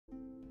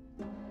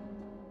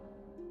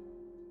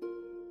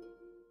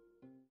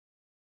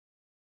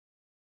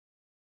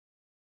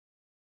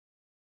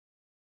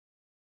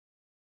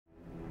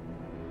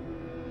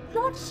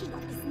Lord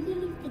Shinnok is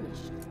nearly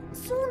finished.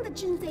 Soon the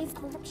Jinsei's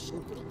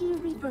corruption will be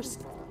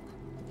irreversible.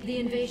 The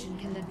invasion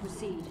can then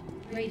proceed.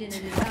 Raiden and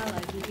his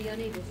allies will be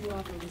unable to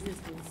offer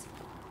resistance.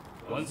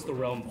 Once the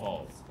realm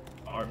falls,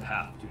 our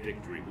path to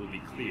victory will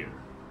be clear.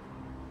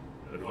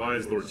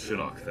 Advise Lord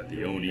Shinnok that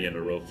the Oni and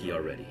Orochi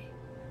are ready.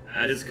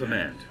 At his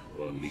command,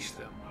 we'll unleash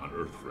them on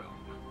Earthrealm.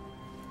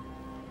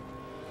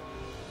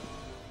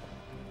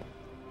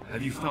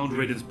 Have you found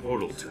Raiden's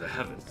portal to the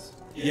heavens?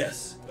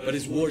 Yes, but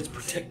his ward's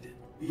protected.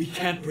 We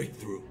can't break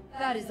through.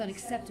 That is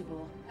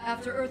unacceptable.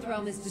 After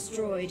Earthrealm is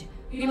destroyed,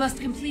 we must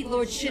complete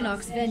Lord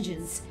Shinnok's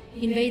vengeance,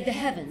 invade the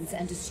heavens,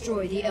 and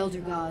destroy the Elder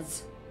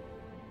Gods.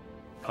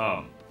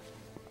 Come.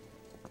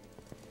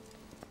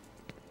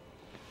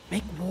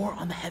 Make war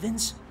on the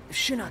heavens? If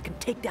Shinnok can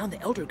take down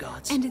the Elder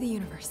Gods... End of the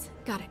universe.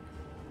 Got it.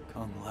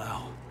 Kung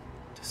Lao,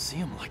 to see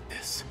him like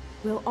this...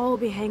 We'll all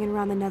be hanging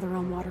around the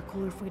Netherrealm water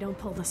cooler if we don't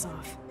pull this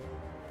off.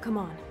 Come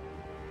on.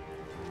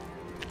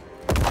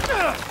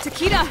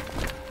 Takeda!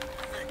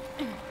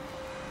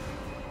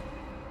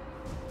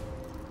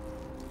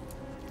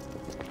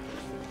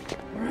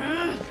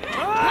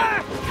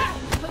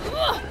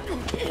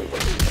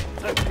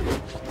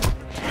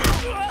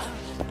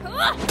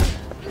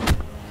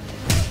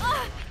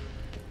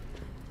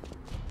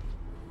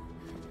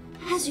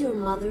 Has your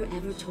mother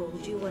ever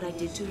told you what I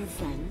did to her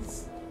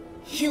friends?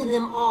 Kill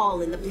them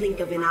all in the blink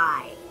of an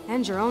eye.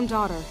 And your own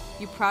daughter.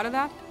 You proud of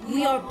that?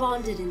 We are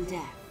bonded in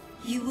death.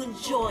 You will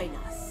join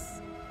us.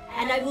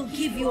 And I will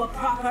give you a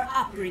proper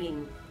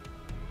upbringing.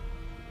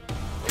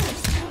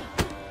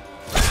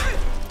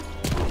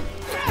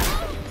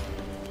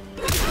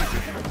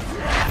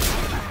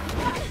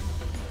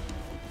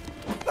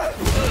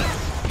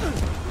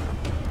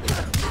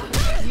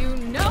 You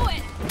know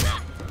it!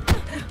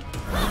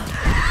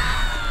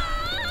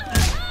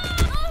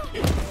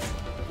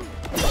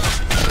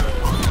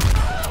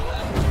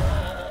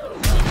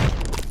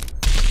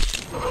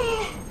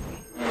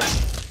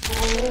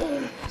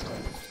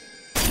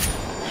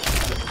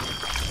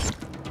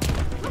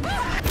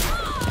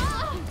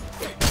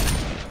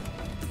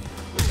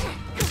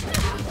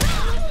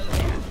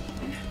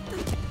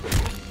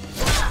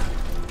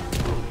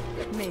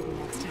 Maybe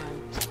next time.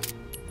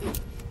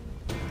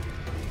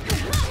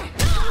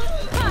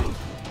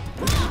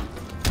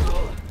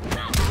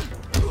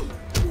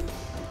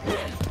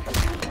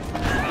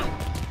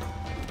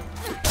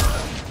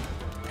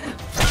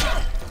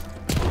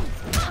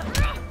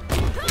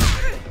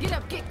 Get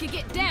up,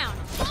 get down!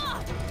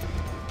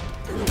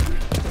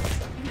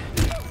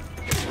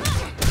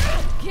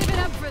 Give it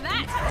up for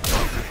that!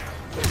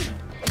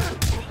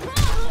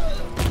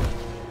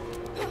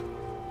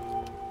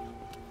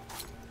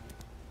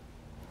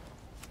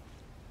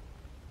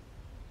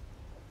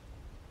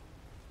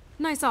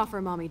 Nice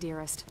offer, Mommy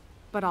dearest,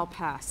 but I'll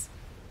pass.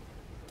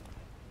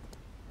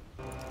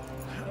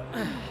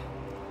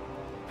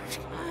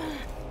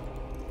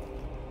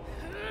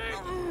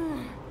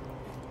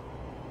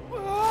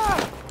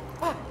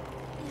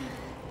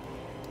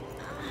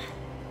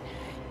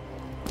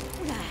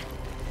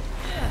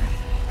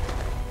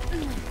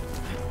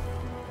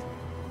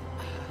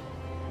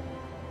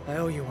 I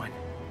owe you one.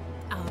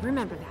 I'll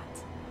remember that.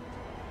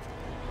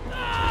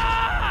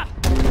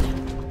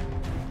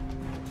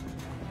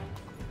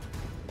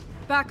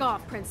 Back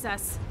off,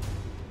 princess.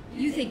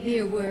 You think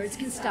mere words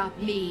can stop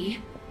me?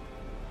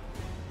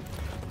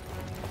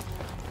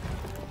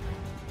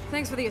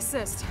 Thanks for the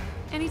assist.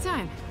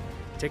 Anytime.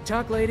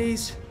 Tick-tock,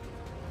 ladies.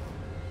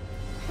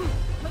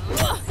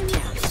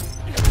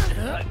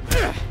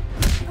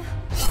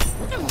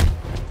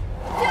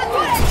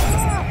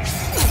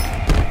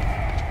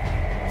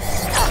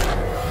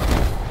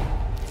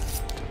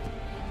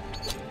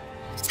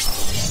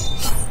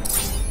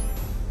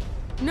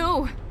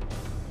 No!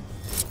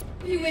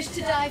 You wish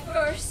to die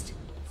first?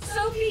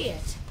 So be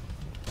it.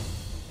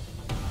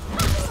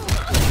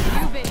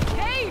 You've been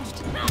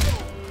caged!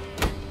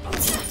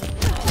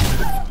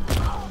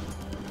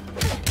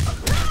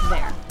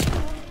 There.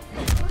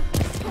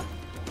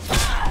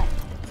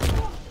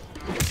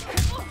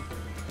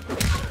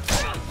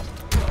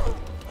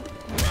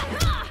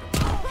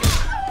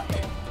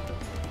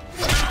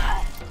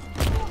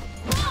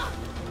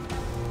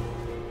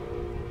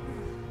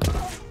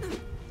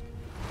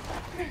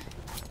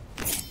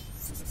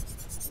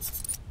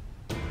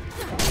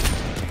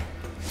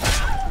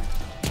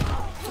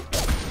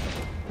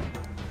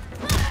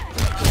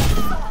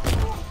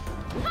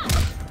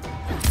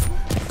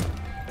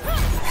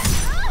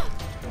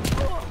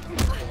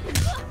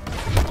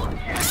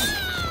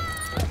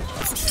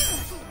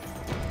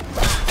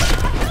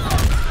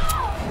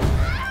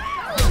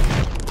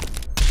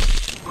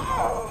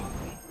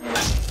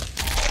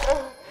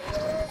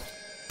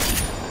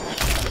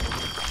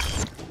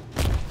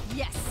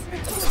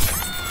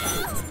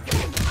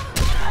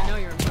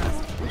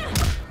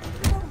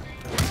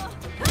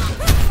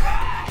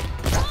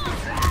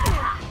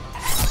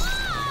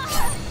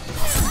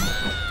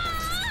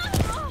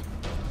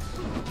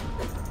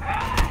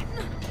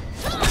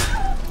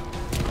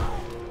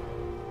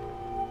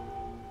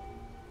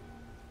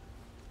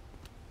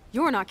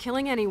 We're not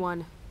killing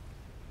anyone.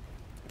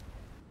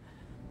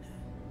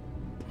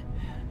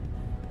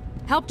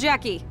 Help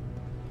Jackie.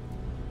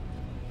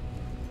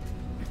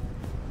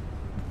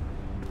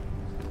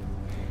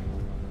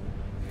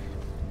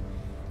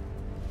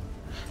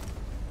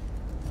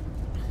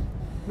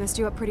 Messed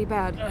you up pretty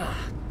bad.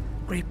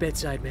 Great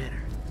bedside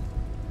manner.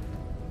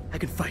 I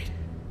can fight.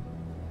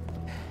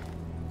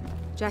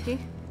 Jackie?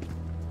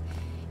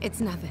 It's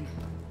nothing.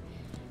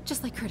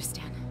 Just like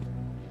Kurdistan.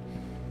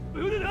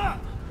 Boot it up!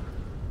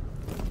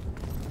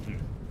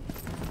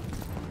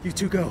 You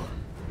two go.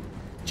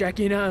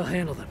 Jackie and I'll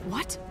handle them.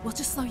 What? We'll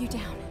just slow you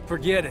down.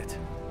 Forget it.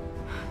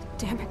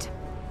 Damn it.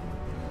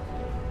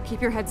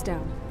 Keep your heads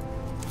down.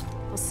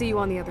 I'll see you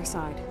on the other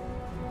side.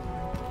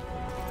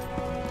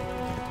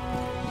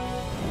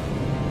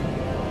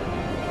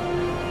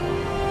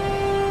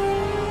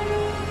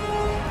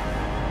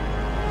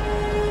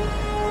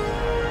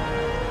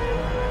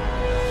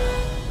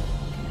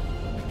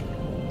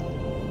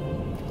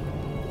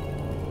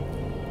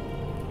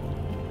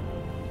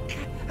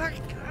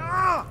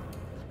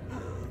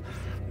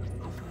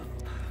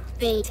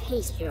 They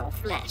taste your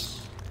flesh,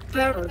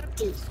 burrow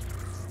deep.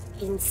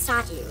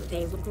 Inside you,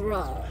 they will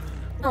grow,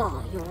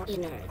 all your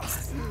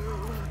innards.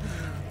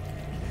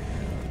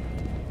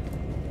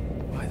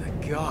 By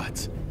the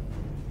gods.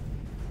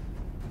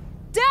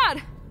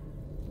 Dad!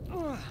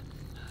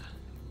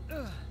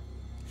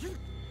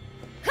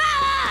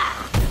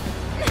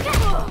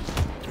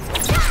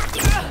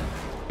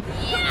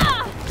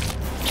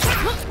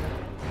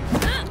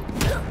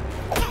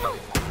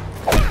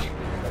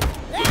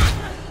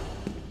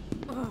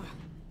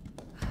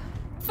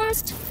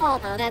 First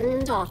father,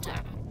 then daughter.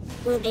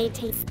 Will they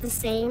taste the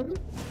same?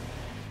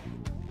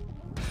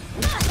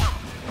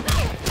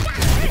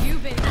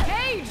 You've been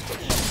caged!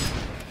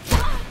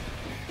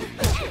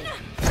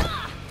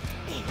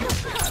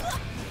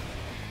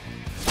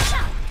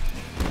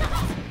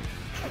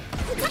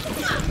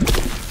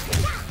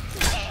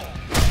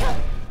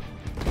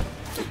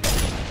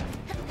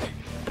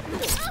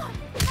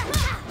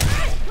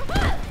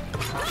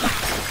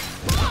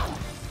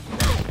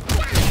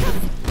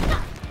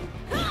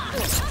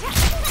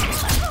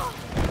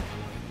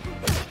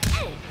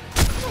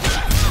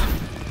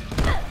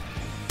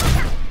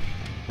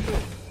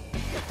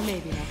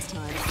 Maybe next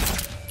time.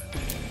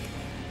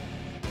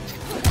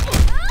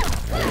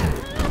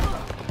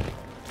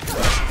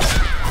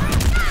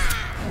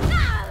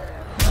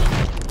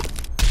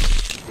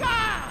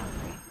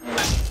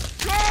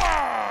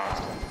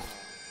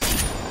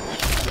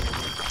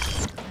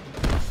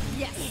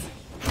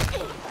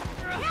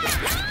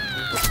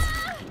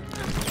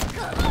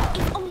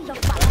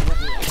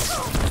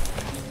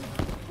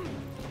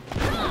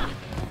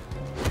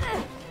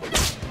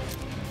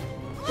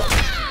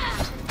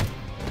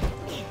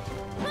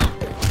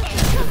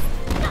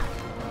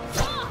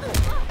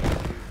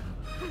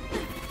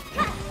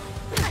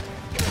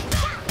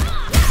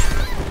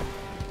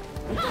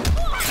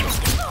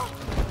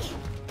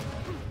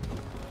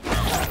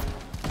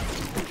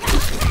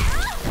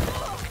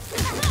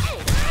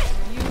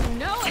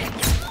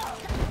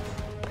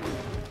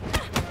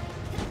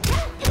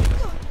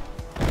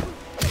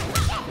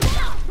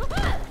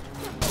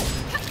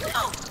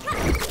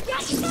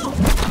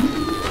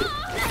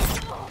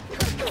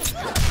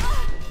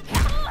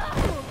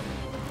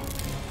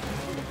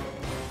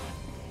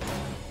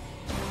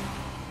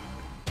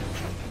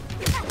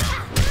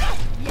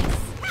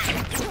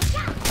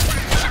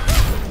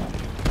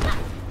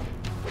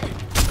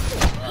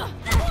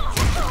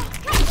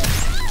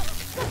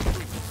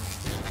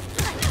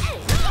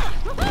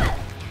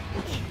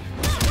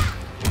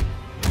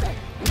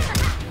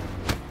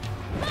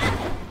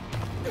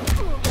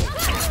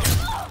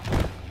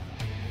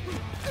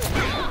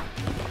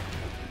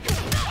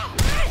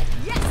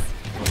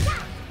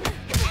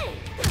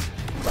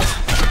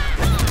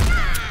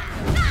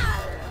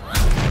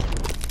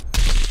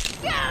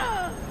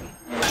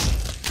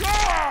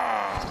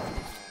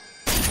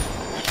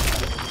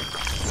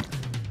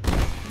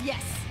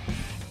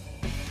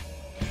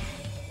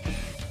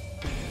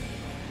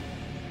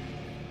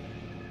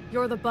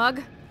 You're the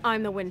bug,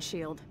 I'm the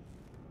windshield.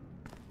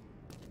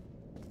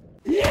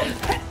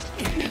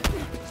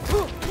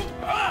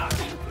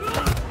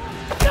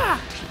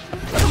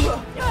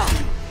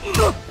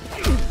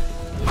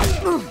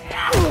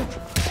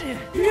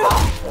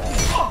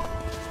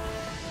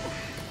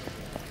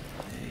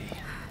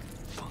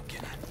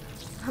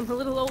 I'm a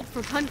little old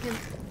for pumpkin.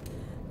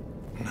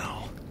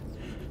 No.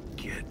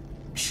 Get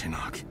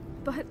Shinnok.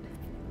 But...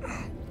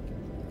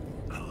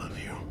 I love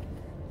you.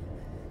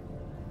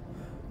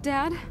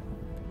 Dad?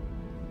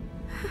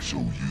 So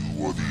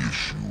you are the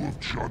issue of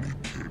Johnny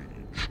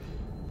Cage.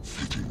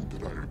 Fitting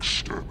that I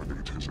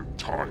exterminate his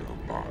entire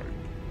line.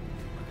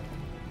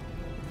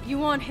 You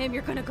want him,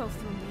 you're gonna go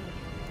through me.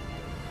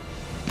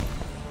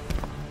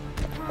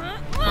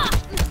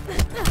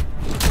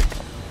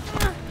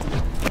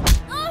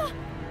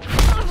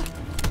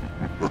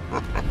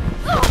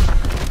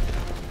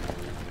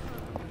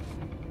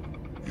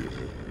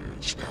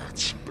 Yes,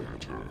 that's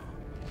better.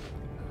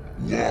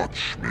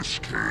 Watch, Miss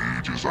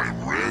Cage, as I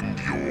rend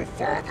your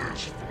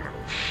father's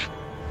flesh.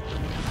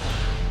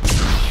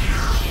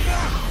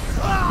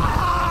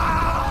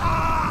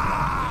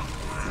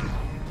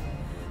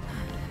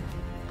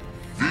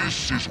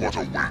 This is what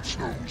awaits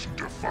those who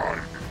defy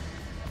me.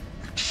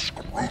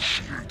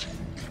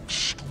 Excruciating,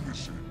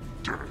 exquisite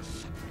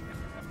death.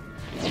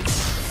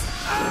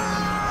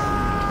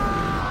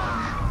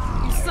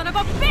 You son of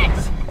a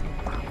bitch!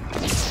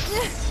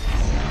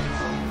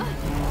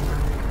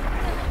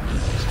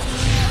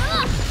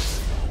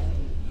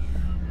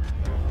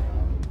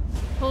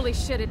 Holy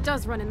shit, it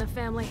does run in the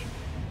family.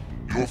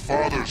 Your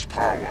father's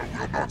power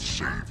will not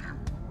save you.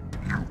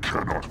 You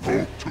cannot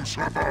hope to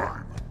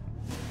survive.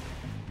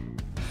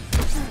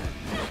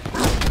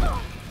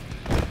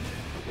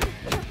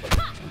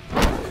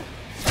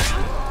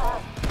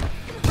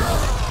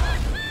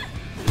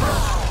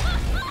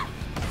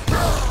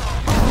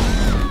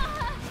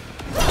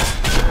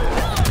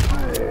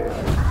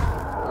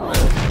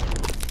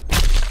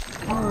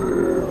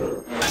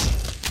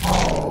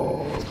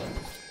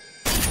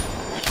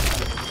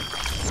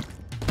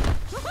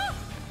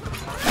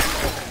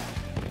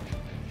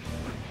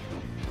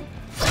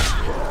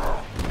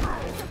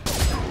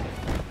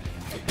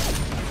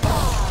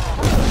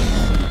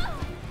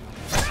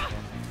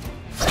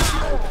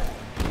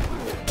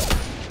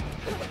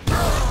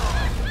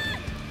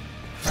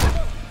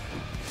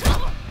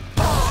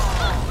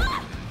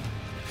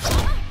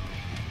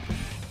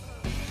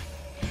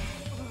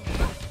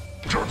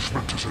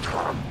 Judgment is at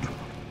hand.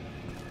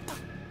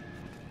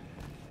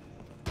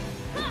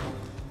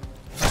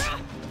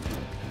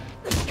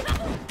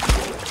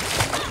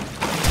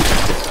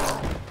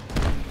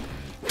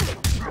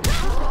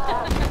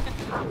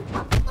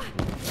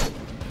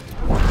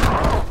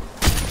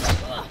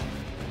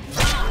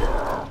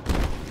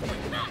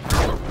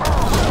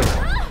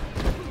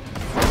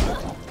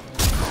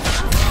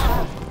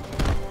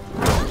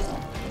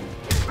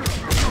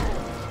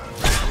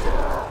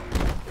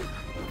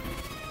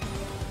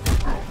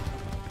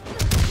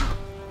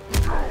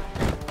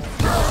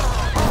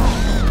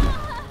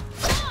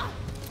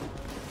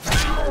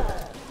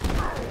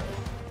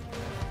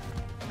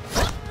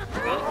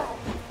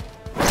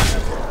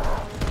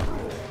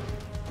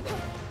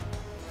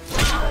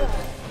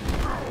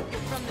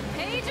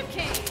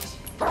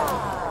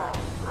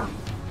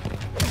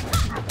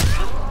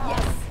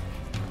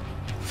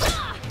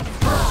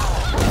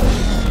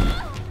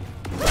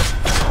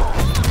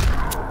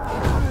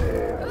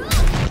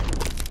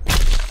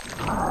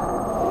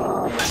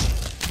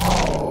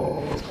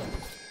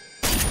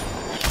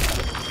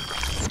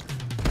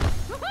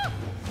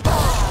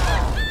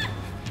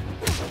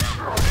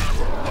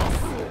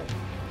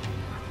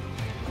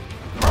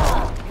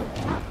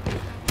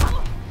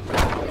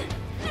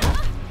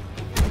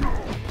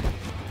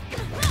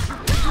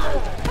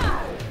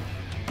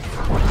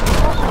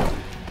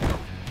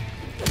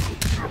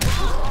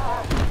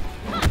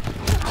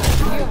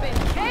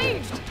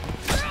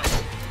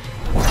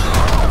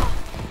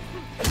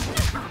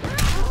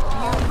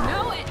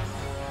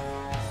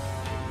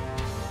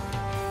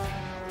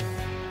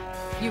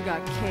 You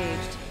got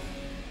caged.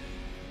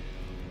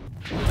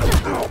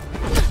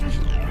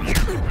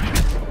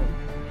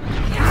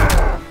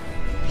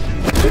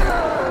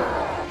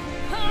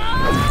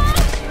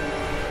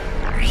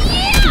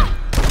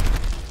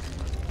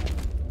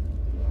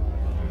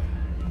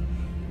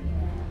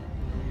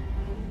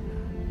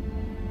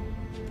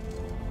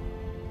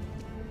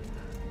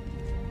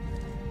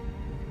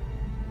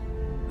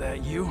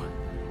 That you?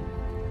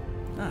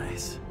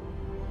 Nice.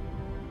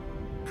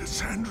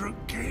 Cassandra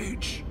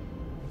Cage.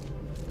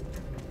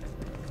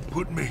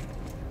 Put me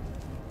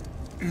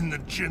in the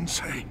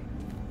ginseng.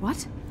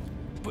 What?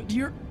 But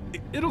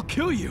it'll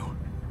kill you.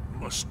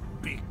 Must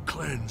be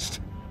cleansed.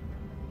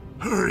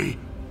 Hurry.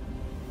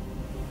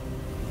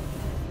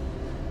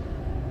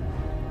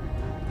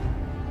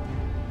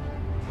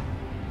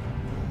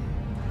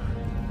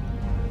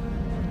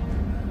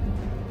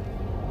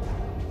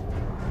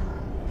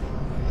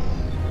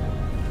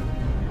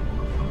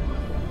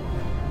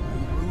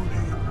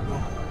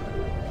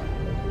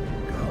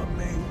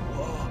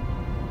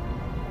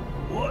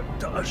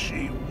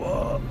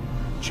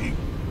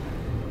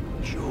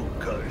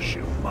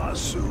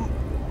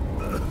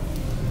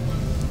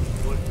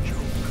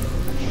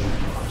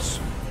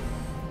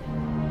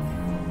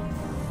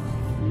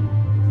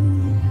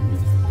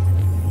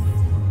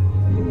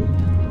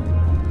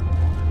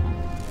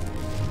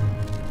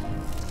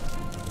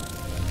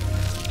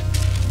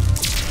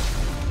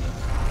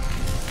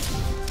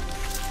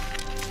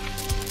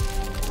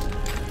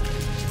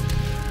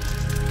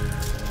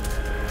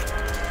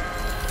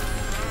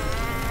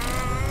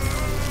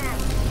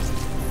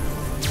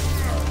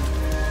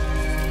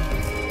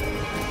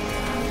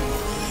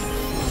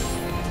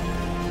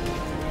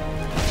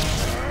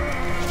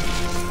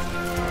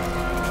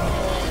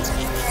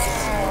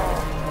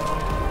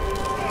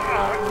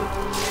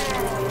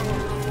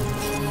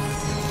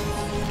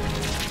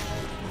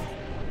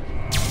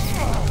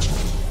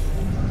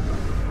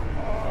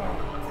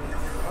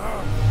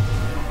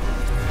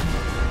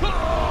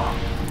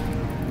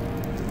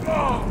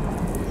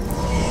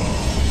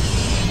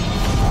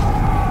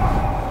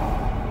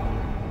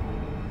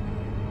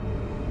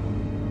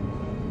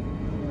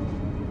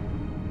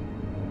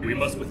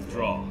 must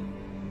withdraw.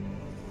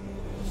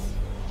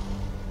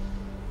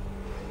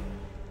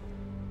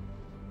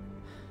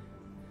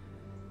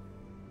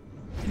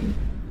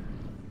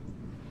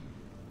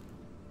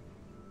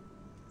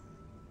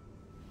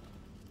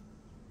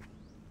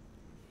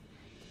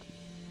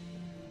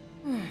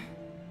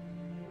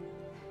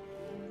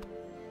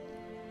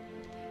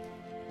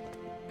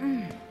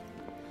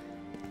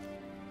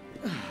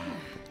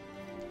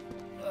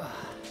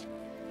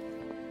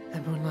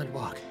 That moonlight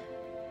walk.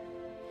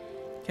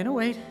 Can it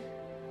wait?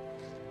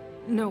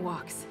 No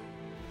walks.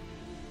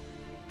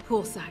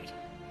 Poolside.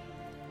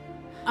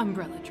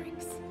 Umbrella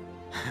drinks.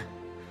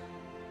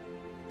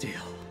 Deal.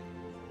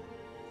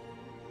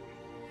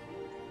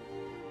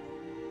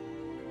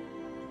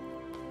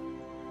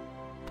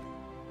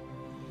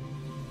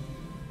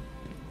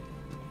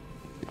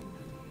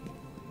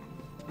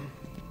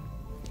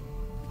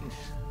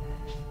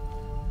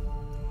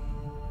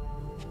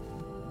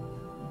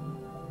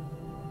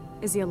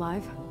 Is he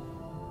alive?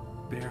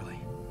 Barely.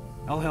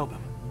 I'll help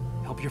him.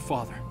 Help your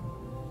father.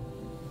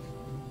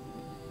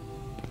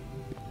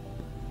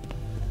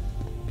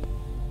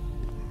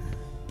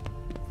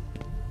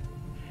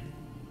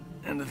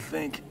 And to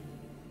think,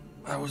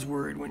 I was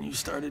worried when you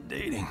started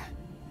dating.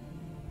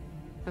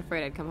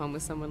 Afraid I'd come home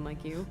with someone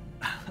like you?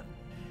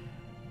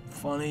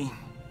 Funny,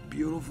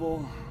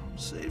 beautiful,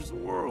 saves the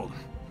world.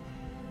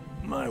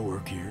 My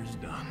work here is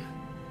done.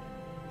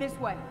 This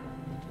way.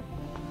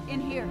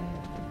 In here.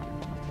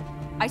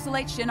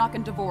 Isolate Shinnok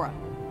and Devora.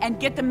 And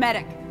get the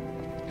medic.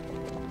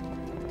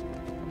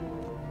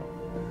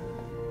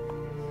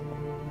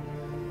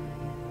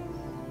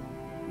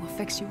 We'll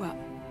fix you up.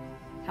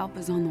 Help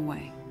is on the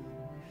way.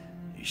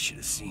 You should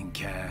have seen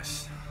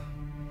Cass.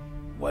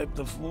 Wipe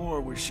the floor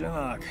with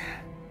Shinnok.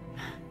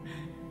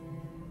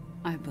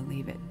 I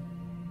believe it.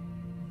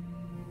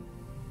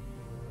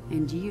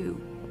 And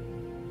you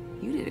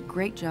did a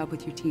great job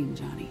with your team,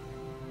 Johnny.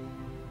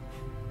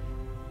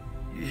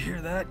 You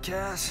hear that,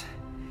 Cass?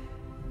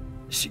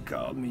 She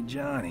called me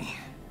Johnny.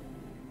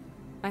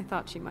 I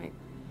thought she might.